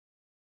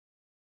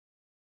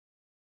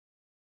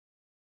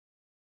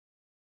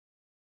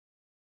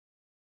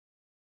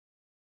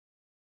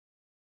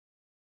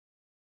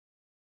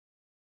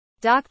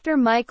Dr.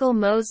 Michael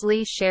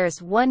Mosley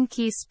shares one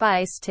key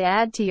spice to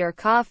add to your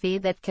coffee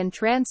that can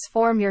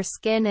transform your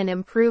skin and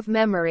improve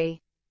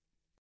memory.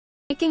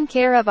 Taking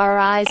care of our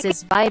eyes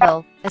is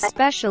vital,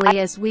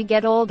 especially as we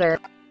get older.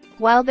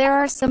 While there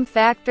are some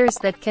factors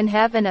that can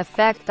have an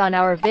effect on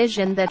our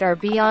vision that are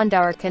beyond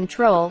our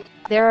control,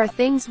 there are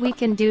things we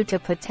can do to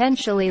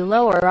potentially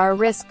lower our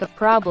risk of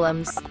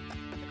problems.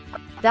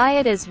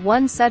 Diet is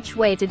one such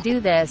way to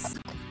do this.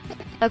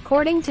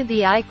 According to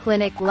the Eye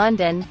Clinic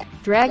London,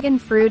 dragon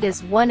fruit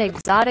is one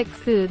exotic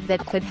food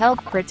that could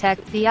help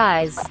protect the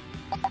eyes.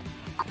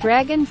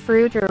 Dragon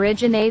fruit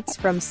originates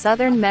from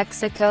southern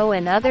Mexico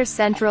and other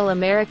Central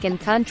American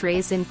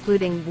countries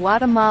including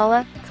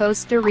Guatemala,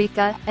 Costa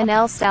Rica, and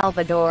El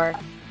Salvador.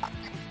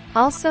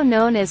 Also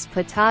known as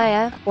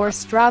pitaya, or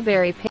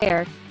strawberry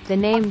pear, the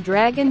name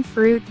dragon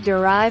fruit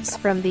derives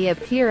from the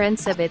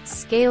appearance of its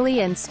scaly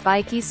and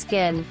spiky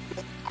skin.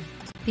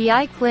 The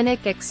Eye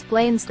Clinic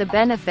explains the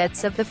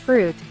benefits of the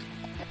fruit.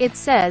 It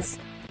says,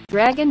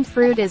 dragon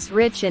fruit is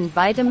rich in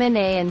vitamin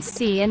A and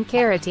C and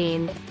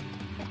carotene.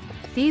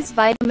 These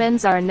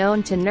vitamins are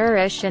known to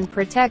nourish and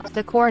protect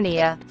the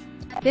cornea.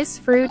 This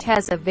fruit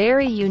has a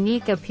very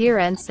unique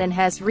appearance and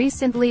has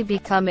recently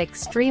become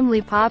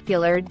extremely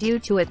popular due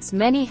to its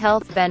many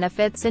health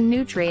benefits and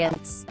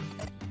nutrients.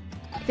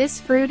 This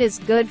fruit is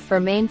good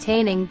for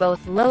maintaining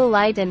both low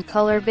light and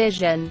color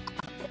vision.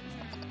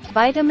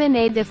 Vitamin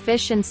A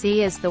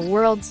deficiency is the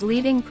world's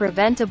leading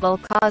preventable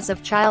cause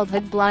of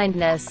childhood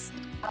blindness.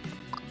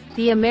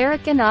 The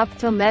American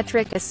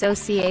Optometric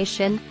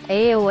Association,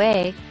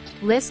 AOA,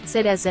 lists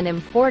it as an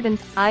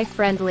important,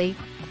 eye-friendly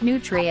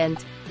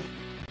nutrient.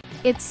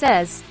 It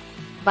says,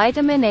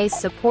 vitamin A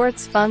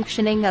supports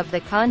functioning of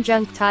the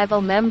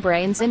conjunctival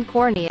membranes and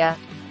cornea.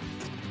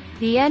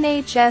 The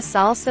NHS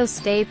also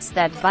states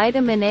that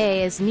vitamin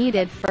A is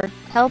needed for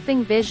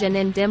helping vision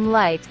in dim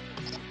light.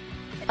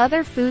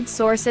 Other food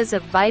sources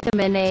of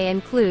vitamin A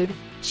include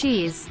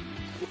cheese,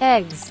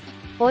 eggs,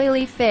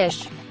 oily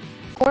fish,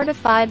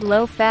 fortified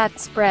low-fat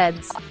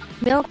spreads,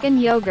 milk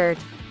and yogurt,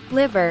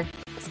 liver.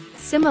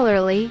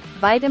 Similarly,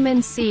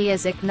 vitamin C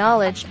is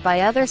acknowledged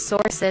by other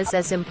sources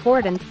as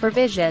important for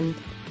vision.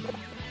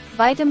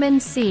 Vitamin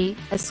C,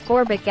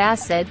 ascorbic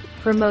acid,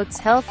 promotes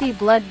healthy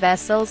blood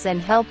vessels and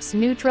helps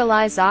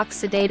neutralize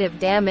oxidative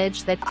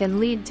damage that can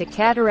lead to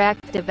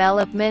cataract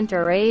development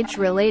or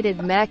age-related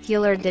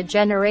macular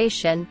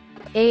degeneration,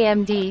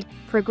 AMD,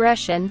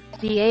 progression,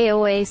 the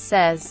AOA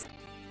says.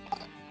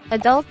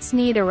 Adults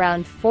need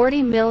around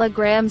 40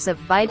 milligrams of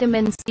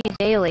vitamin C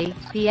daily,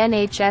 the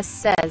NHS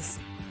says.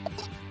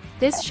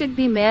 This should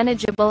be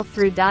manageable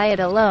through diet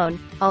alone,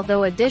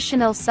 although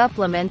additional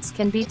supplements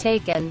can be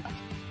taken.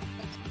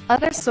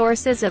 Other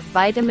sources of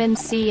vitamin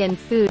C in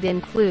food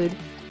include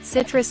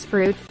citrus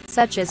fruit,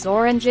 such as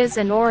oranges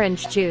and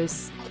orange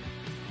juice,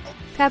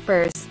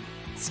 peppers,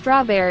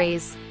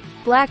 strawberries,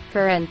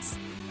 blackcurrants,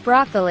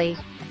 broccoli,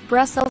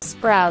 Brussels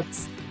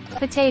sprouts,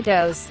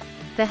 potatoes.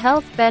 The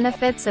health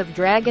benefits of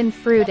dragon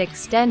fruit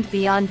extend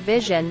beyond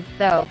vision,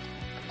 though.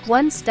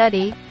 One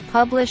study,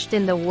 published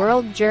in the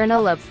World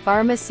Journal of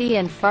Pharmacy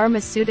and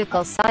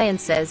Pharmaceutical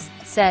Sciences,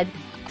 said,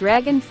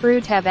 dragon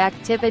fruit have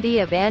activity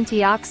of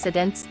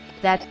antioxidants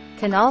that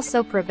can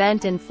also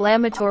prevent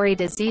inflammatory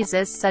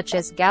diseases such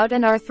as gout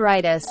and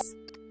arthritis.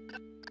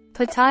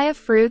 Pitaya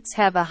fruits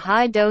have a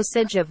high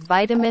dosage of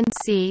vitamin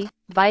C,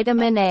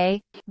 vitamin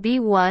A,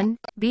 B1,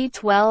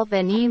 B12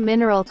 and E.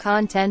 Mineral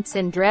contents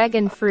in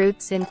dragon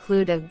fruits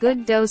include a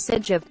good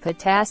dosage of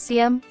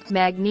potassium,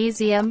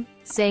 magnesium,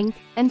 zinc,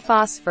 and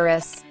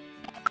phosphorus.